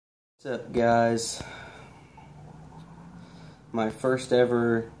What's up, guys? My first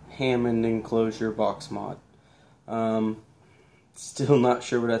ever Hammond enclosure box mod. Still not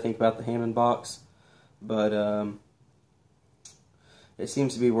sure what I think about the Hammond box, but it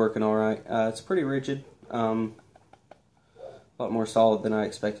seems to be working alright. It's pretty rigid, a lot more solid than I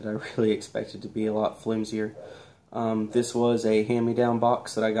expected. I really expected it to be a lot flimsier. This was a hand-me-down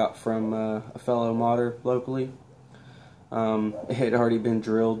box that I got from a fellow modder locally. It had already been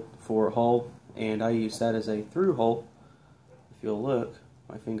drilled for a hole, and I used that as a through hole. If you'll look,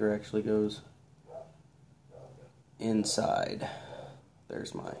 my finger actually goes inside.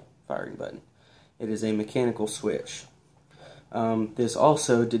 There's my firing button. It is a mechanical switch. This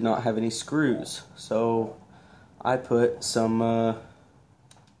also did not have any screws, so I put some,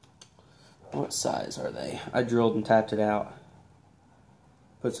 what size are they? I drilled and tapped it out.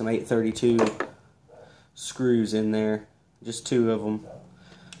 Put some 832 screws in there. Just 2 of them.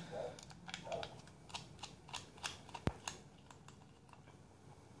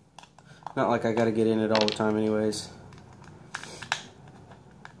 Not like I gotta get in it all the time anyways.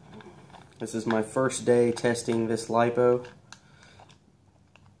 This is my first day testing this lipo.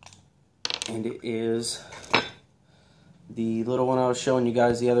 And it is the little one I was showing you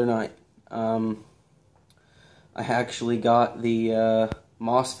guys the other night. I actually got the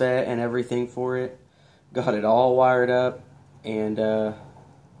MOSFET and everything for it. Got it all wired up. And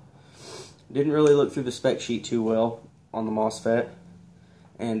didn't really look through the spec sheet too well on the MOSFET,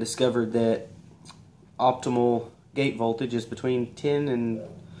 and discovered that optimal gate voltage is between 10 and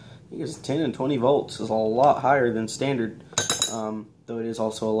 20 volts. Is a lot higher than standard, though it is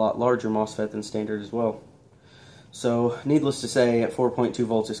also a lot larger MOSFET than standard as well. So needless to say, at 4.2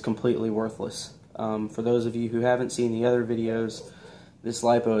 volts is completely worthless. For those of you who haven't seen the other videos, this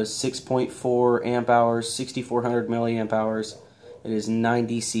LiPo is 6.4 amp hours, 6400 milliamp hours. It is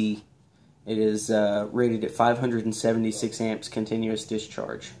 9DC. It is rated at 576 amps continuous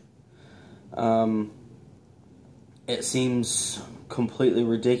discharge. It seems completely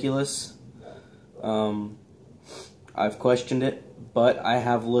ridiculous. I've questioned it, but I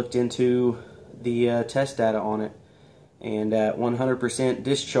have looked into the test data on it, and at 100%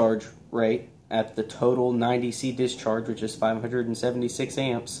 discharge rate, at the total 9DC discharge, which is 576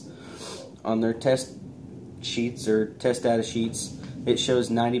 amps, on their test sheets or test data sheets, it shows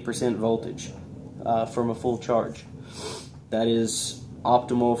 90% voltage from a full charge. That is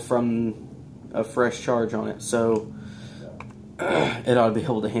optimal from a fresh charge on it, so it ought to be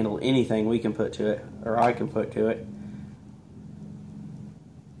able to handle anything we can put to it, or I can put to it.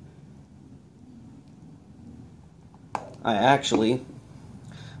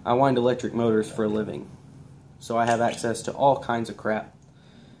 I wind electric motors for a living, so I have access to all kinds of crap.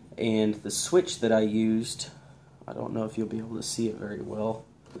 And the switch that I used, I don't know if you'll be able to see it very well,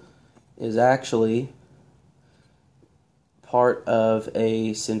 is actually part of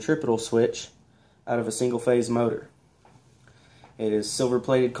a centripetal switch out of a single phase motor. It is silver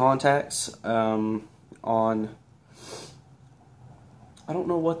plated contacts on, I don't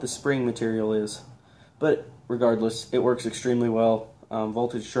know what the spring material is, but regardless, it works extremely well.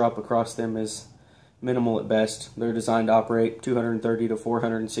 Voltage drop across them is minimal at best. They're designed to operate 230 to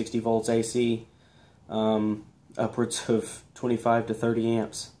 460 volts AC, upwards of 25 to 30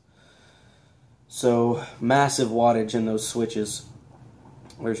 amps. So massive wattage in those switches.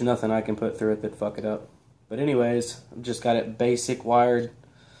 There's nothing I can put through it that'd fuck it up. But anyways, I've just got it basic wired,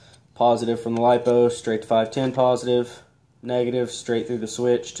 positive from the LiPo, straight to 510 positive, negative straight through the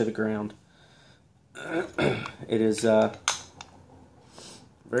switch to the ground. It is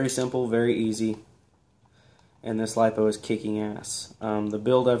very simple, very easy, and this LiPo is kicking ass. The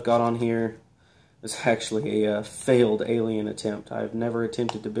build I've got on here is actually a failed alien attempt. I've never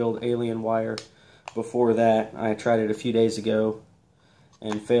attempted to build alien wire before that. I tried it a few days ago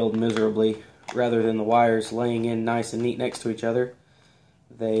and failed miserably. Rather than the wires laying in nice and neat next to each other,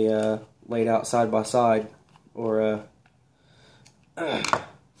 they laid out side by side, or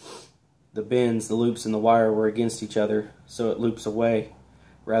the bends, the loops in the wire were against each other, so it loops away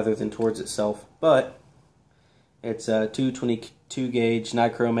rather than towards itself. But it's 222 gauge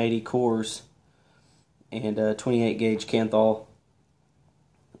nichrome 80 cores and 28 gauge Canthal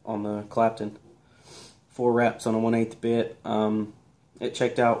on the Clapton. 4 wraps on a 1/8 bit. It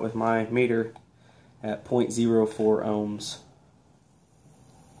checked out with my meter at 0.04 ohms.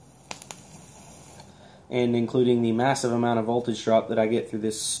 And including the massive amount of voltage drop that I get through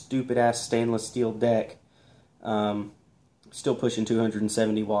this stupid ass stainless steel deck, still pushing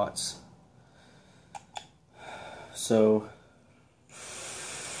 270 watts. So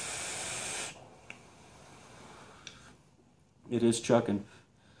it is chucking.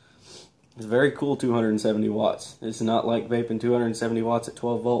 It's very cool 270 watts. It's not like vaping 270 watts at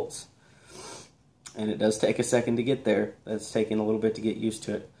 12 volts. And it does take a second to get there. That's taking a little bit to get used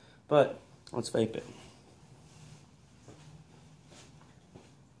to it. But let's vape it.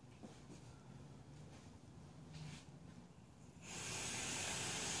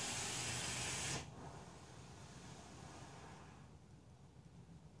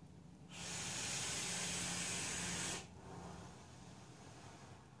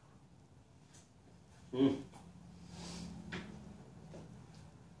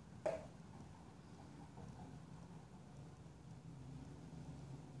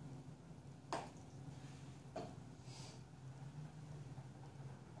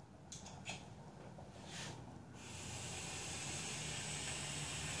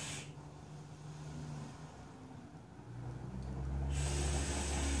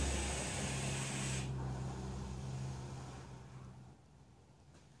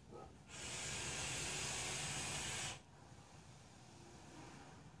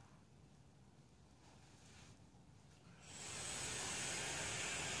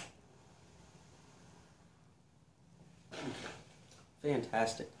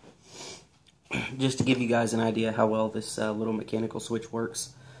 Fantastic. Just to give you guys an idea how well this little mechanical switch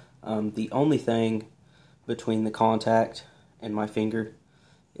works, the only thing between the contact and my finger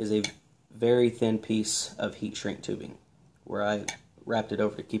is a very thin piece of heat shrink tubing where I wrapped it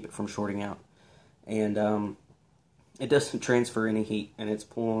over to keep it from shorting out. And it doesn't transfer any heat, and it's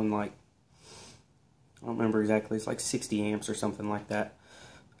pulling like, I don't remember exactly, it's like 60 amps or something like that.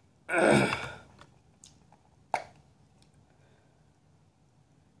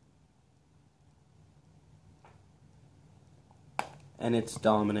 And it's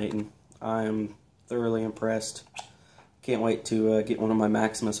dominating. I am thoroughly impressed. Can't wait to get one of my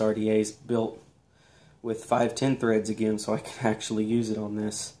Maximus RDAs built with 510 threads again so I can actually use it on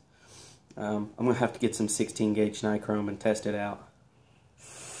this. I'm going to have to get some 16 gauge nichrome and test it out.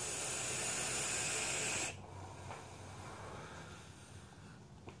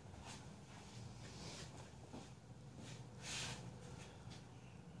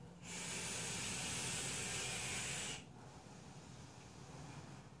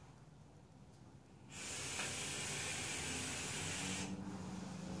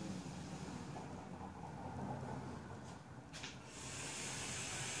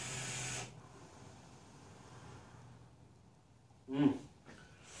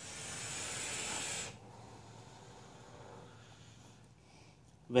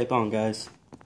 Vape on, guys.